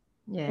nice.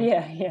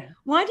 Yeah.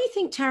 Why do you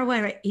think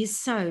Tarawera is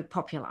so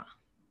popular?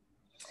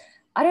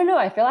 I don't know.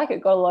 I feel like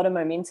it got a lot of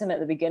momentum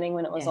at the beginning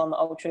when it was on the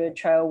Ultra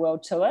Trail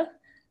World Tour.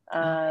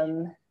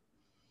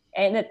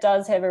 And it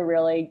does have a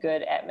really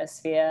good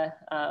atmosphere.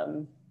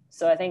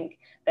 So I think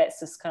that's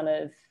just kind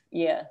of,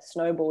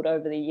 snowballed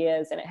over the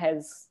years, and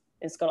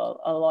it's got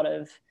a lot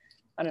of,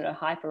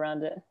 hype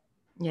around it.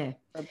 Yeah.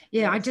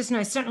 Yeah. I just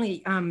know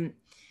certainly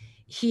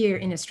here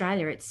in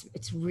Australia,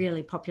 it's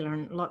really popular,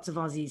 and lots of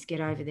Aussies get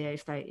over there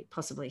if they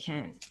possibly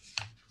can.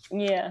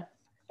 Yeah.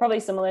 Probably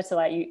similar to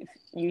like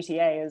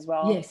UTA as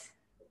well. Yes.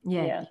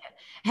 Yeah.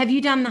 Have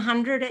you done the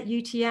 100 at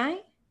UTA?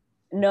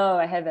 No,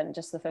 I haven't.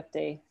 Just the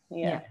 50.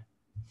 Yeah.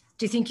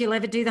 Do you think you'll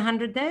ever do the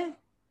 100 there?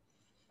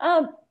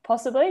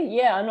 Possibly.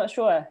 Yeah, I'm not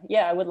sure.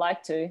 Yeah, I would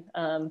like to.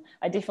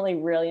 I definitely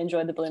really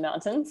enjoyed the Blue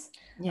Mountains.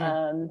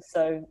 Yeah.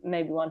 So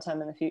maybe one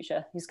time in the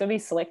future. You've got to be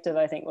selective,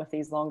 I think, with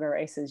these longer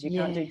races. You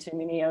can't do too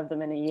many of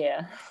them in a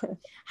year.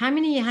 How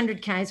many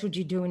 100Ks would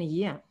you do in a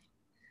year?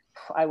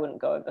 I wouldn't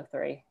go over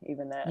 3,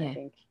 even that, I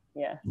think.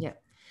 Yeah.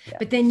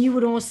 But then you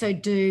would also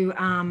do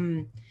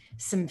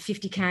some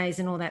 50Ks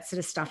and all that sort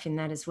of stuff in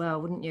that as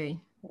well, wouldn't you?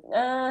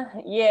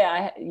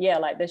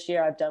 Like this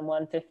year I've done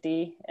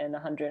 150 and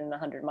 100 and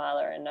 100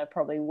 miler, and I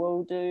probably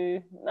will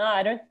do,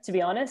 I don't, to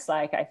be honest,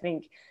 like I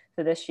think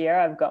for this year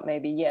I've got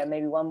maybe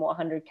one more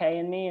 100K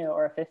in me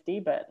or a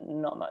 50, but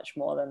not much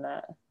more than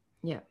that.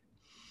 Yeah.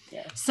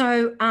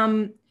 So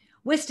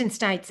Western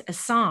States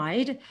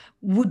aside,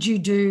 would you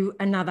do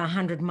another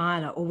 100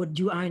 miler, or would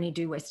you only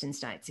do Western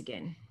States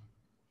again?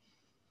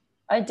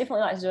 I definitely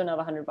like to do another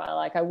 100 mile.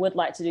 Like I would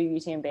like to do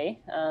UTMB,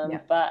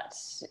 but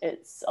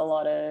it's a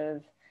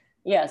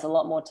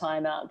lot more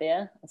time out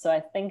there. So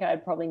I think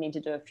I'd probably need to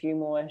do a few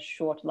more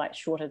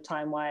shorter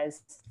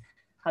time-wise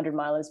 100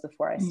 milers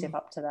before I step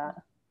up to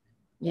that.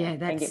 Yeah,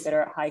 and get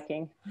better at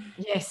hiking.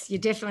 Yes, you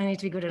definitely need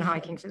to be good at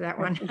hiking for that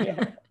one.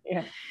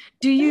 Yeah.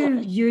 Do you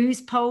use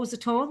poles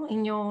at all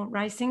in your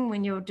racing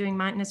when you're doing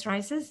maintenance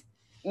races?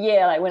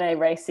 Yeah, like when I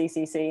raced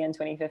CCC in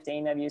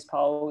 2015, I've used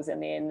poles,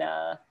 and then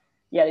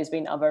there's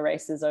been other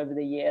races over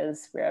the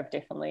years where I've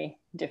definitely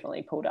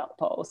pulled out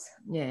poles.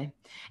 Yeah.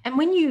 And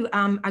when you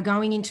are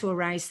going into a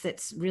race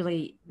that's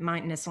really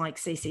maintenance like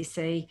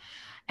CCC,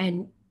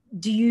 and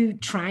do you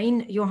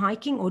train your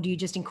hiking, or do you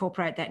just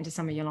incorporate that into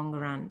some of your longer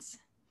runs?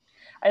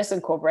 I just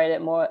incorporate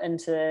it more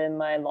into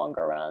my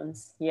longer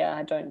runs. Yeah,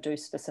 I don't do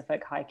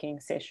specific hiking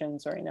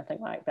sessions or anything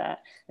like that.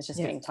 It's just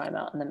getting time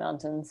out in the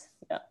mountains.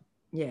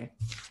 Yeah.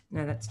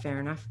 No, that's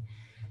fair enough.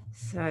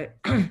 So,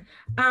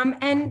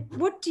 and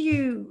what do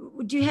you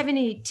have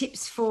any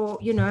tips for,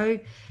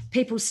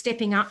 people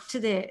stepping up to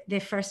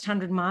their first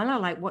 100 miler?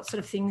 Like what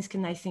sort of things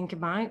can they think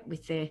about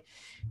with their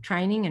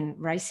training and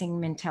racing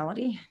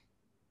mentality?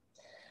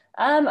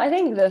 I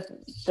think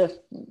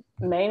the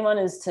main one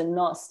is to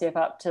not step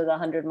up to the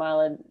 100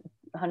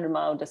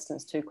 mile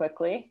distance too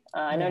quickly.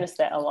 I noticed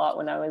that a lot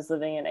when I was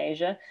living in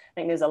Asia. I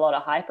think there's a lot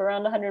of hype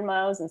around 100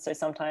 miles. And so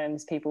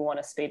sometimes people want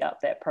to speed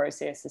up that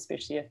process,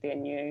 especially if they're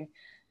new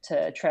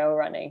to trail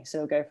running. So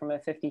they'll go from a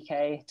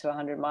 50K to a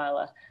 100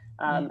 miler.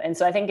 And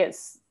so I think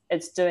it's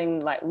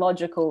doing like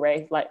logical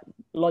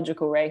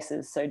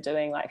races. So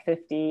doing like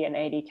 50 and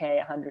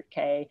 80K,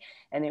 100K.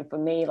 And then for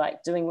me,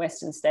 like doing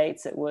Western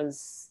States, it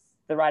was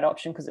the right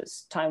option because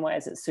it's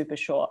time-wise, it's super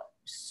short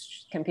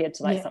compared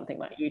to like something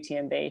like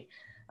UTMB.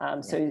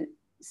 So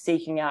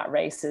seeking out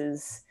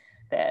races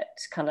that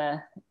kind of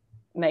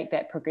make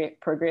that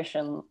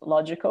progression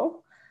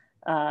logical.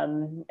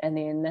 And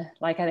then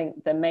like, I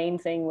think the main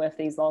thing with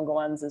these longer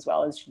ones, as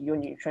well as your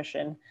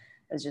nutrition,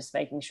 is just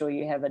making sure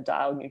you have a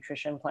dialed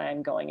nutrition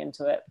plan going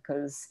into it,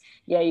 because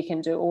you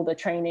can do all the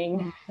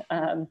training.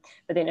 But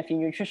then if your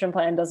nutrition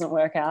plan doesn't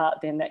work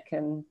out, then that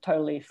can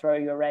totally throw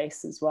your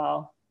race as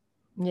well.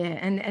 Yeah.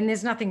 And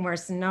there's nothing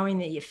worse than knowing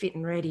that you're fit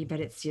and ready, but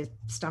it's your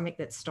stomach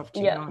that stopped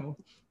you going.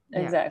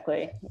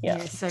 Exactly. Yeah.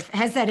 So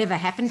has that ever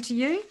happened to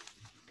you?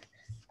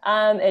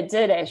 It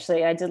did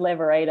actually. I did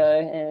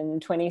Lavaredo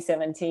in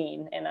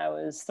 2017, and I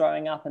was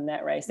throwing up in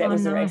that race. That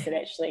was the race that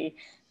actually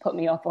put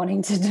me off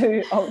wanting to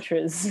do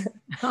ultras.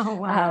 Oh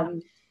wow!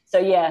 So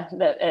yeah,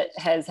 that it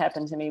has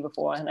happened to me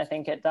before, and I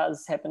think it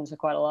does happen to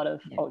quite a lot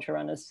of ultra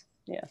runners.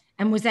 Yeah.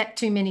 And was that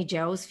too many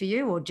gels for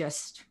you, or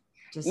just?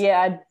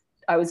 Yeah,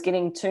 I was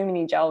getting too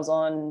many gels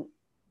on,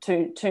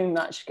 too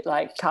much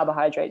like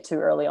carbohydrate too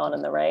early on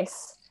in the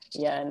race.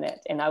 Yeah,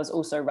 and I was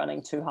also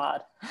running too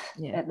hard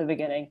at the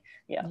beginning.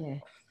 Yeah.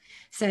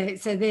 So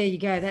there you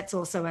go. That's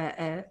also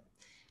a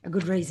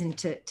good reason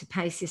to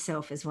pace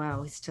yourself as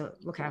well, is to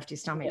look after your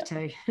stomach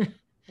too.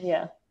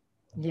 Yeah.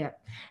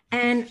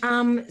 And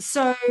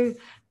so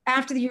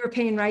after the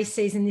European race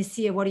season this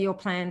year, what are your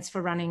plans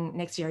for running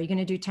next year? Are you going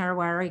to do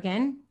Tarawera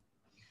again?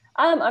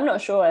 I'm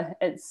not sure.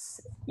 It's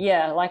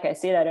like I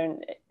said,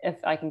 if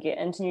I can get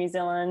into New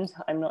Zealand,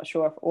 I'm not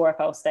sure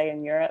if I'll stay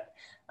in Europe.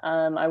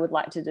 I would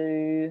like to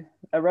do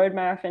a road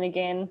marathon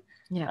again.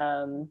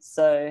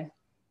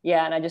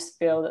 And I just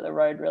feel that the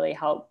road really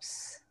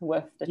helps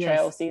with the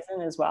trail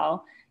season as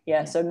well.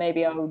 So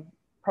maybe I would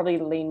probably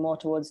lean more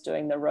towards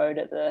doing the road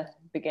at the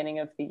beginning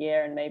of the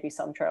year, and maybe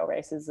some trail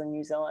races in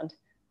New Zealand.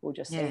 We'll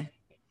just see.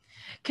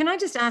 Can I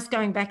just ask,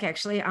 going back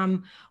actually,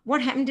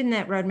 what happened in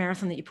that road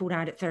marathon that you pulled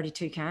out at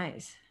 32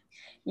 Ks?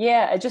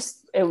 Yeah, it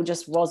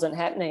just wasn't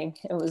happening.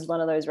 It was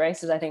one of those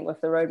races, I think,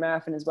 with the road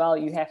marathon as well.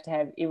 You have to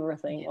have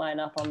everything line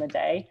up on the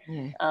day.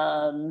 Yeah.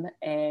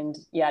 And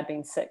yeah, I'd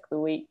been sick the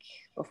week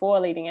before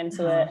leading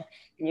into it.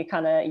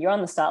 And you're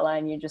on the start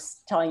line, you're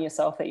just telling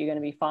yourself that you're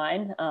going to be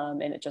fine.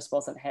 And it just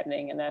wasn't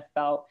happening. And I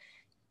felt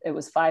it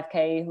was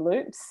 5K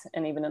loops.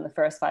 And even in the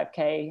first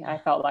 5K, I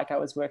felt like I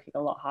was working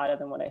a lot harder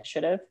than what I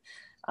should have.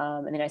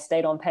 And then I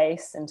stayed on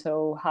pace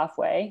until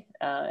halfway,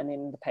 and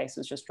then the pace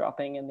was just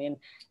dropping. And then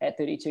at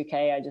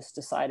 32K, I just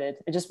decided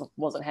it just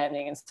wasn't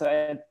happening. And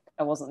so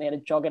I wasn't there to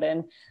jog it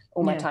in.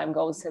 All my time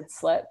goals had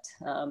slipped.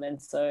 And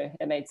so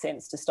it made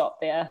sense to stop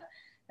there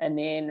and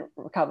then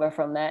recover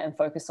from that and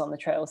focus on the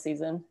trail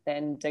season,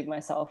 then dig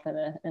myself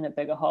in a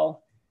bigger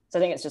hole. So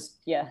I think it's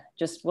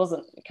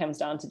it comes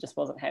down to just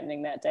wasn't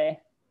happening that day.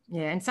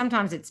 Yeah. And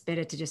sometimes it's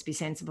better to just be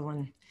sensible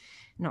and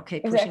not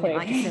keep pushing it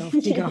like yourself,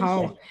 dig a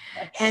hole.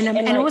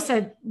 And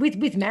also with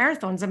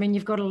marathons, I mean,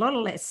 you've got a lot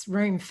of less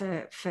room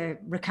for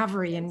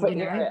recovery and,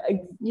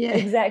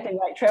 Exactly.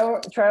 Like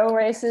trail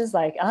races,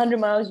 like 100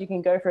 miles, you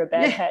can go for a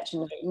bad patch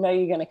and you know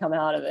you're going to come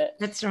out of it.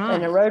 That's right.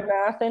 And a road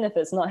marathon, if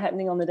it's not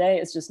happening on the day,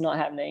 it's just not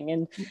happening.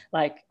 And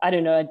like, I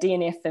don't know, a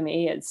DNF for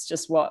me, it's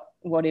just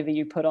whatever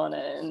you put on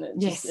it. And it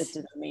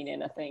didn't mean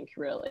anything,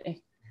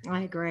 really.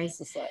 I agree. It's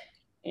just like,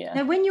 yeah.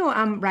 Now, when you're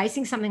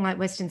racing something like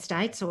Western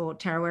States or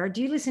Tarawera,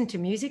 do you listen to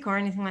music or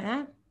anything like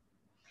that?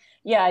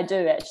 Yeah, I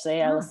do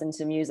actually. I listen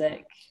to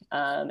music.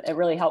 It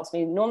really helps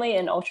me. Normally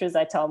in ultras,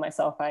 I tell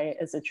myself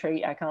as a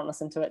treat, I can't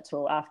listen to it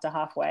till after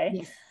halfway.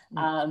 Yes.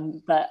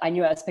 But I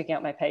knew I was picking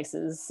up my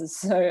paces.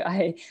 So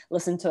I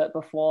listened to it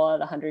before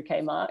the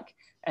 100K mark.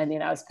 And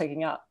then I was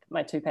picking up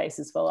my 2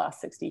 paces for the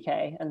last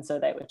 60K. And so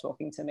they were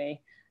talking to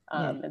me.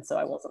 And so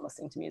I wasn't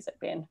listening to music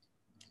then.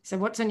 So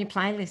what's on your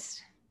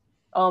playlist?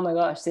 Oh my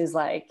gosh, there's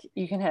like,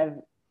 you can have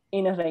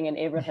anything and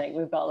everything.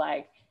 We've got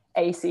like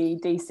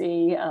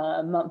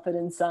AC/DC,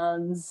 Mumford &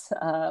 Sons.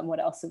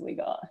 What else have we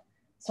got?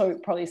 So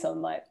probably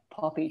some like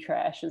poppy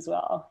trash as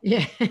well.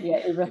 Yeah. Yeah,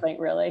 everything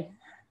really.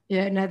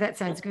 Yeah, no, that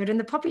sounds good. And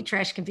the poppy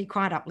trash can be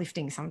quite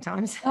uplifting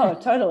sometimes. Oh,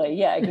 totally.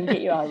 Yeah, it can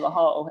get you out of the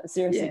hole. It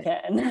seriously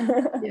can.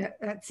 Yeah,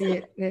 that's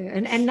it. Yeah.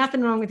 And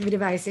nothing wrong with a bit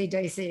of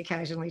AC/DC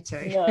occasionally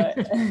too. No.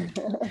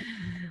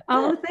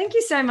 Oh, thank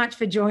you so much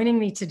for joining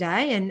me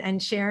today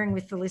and sharing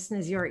with the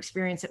listeners your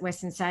experience at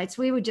Western States.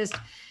 We were just,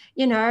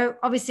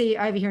 obviously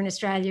over here in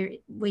Australia,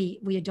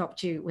 we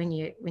adopt you when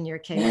you're a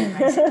Kiwi,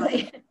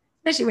 basically.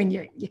 Especially when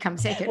you come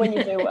second. When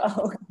you do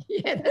well.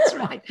 Yeah, that's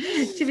right.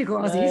 Typical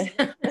Aussies.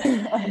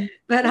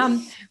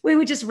 But we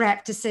were just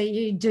rapt to see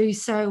you do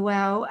so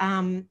well,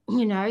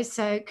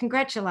 so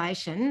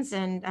congratulations,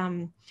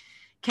 and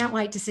can't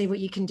wait to see what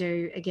you can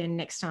do again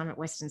next time at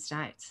Western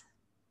States.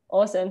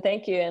 Awesome.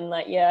 Thank you. And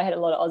I had a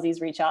lot of Aussies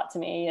reach out to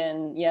me,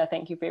 and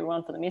thank you for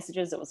everyone for the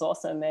messages. It was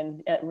awesome.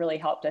 And it really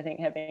helped, I think,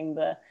 having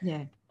the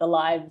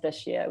live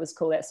this year. It was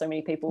cool that so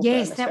many people.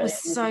 Yes, that was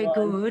so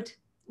good.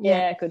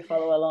 Yeah, could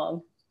follow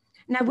along.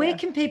 Now, where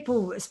can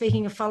people,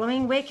 speaking of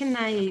following, where can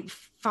they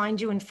find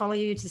you and follow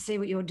you to see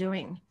what you're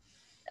doing?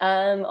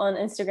 On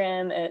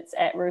Instagram, it's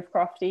at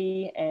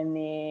Ruthcrofty, and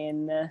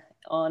then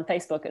on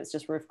Facebook, it's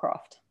just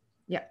Ruthcroft.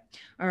 Yeah.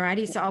 All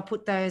righty. So I'll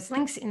put those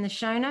links in the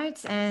show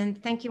notes, and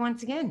thank you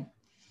once again.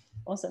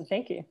 Awesome.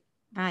 Thank you.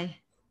 Bye.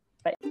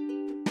 Bye.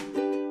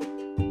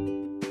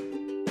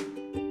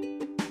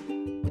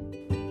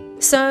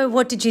 So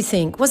what did you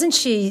think? Wasn't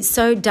she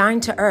so down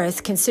to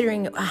earth,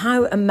 considering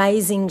how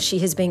amazing she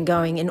has been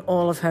going in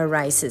all of her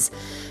races?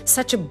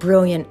 Such a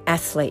brilliant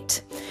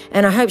athlete.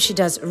 And I hope she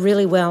does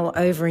really well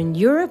over in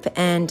Europe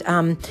and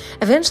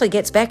eventually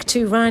gets back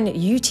to run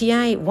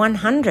UTA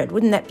 100.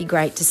 Wouldn't that be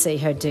great to see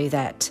her do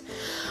that?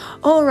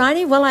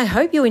 Alrighty, well, I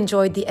hope you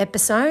enjoyed the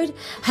episode.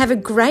 Have a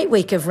great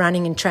week of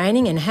running and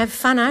training and have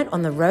fun out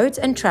on the roads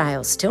and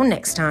trails. Till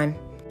next time.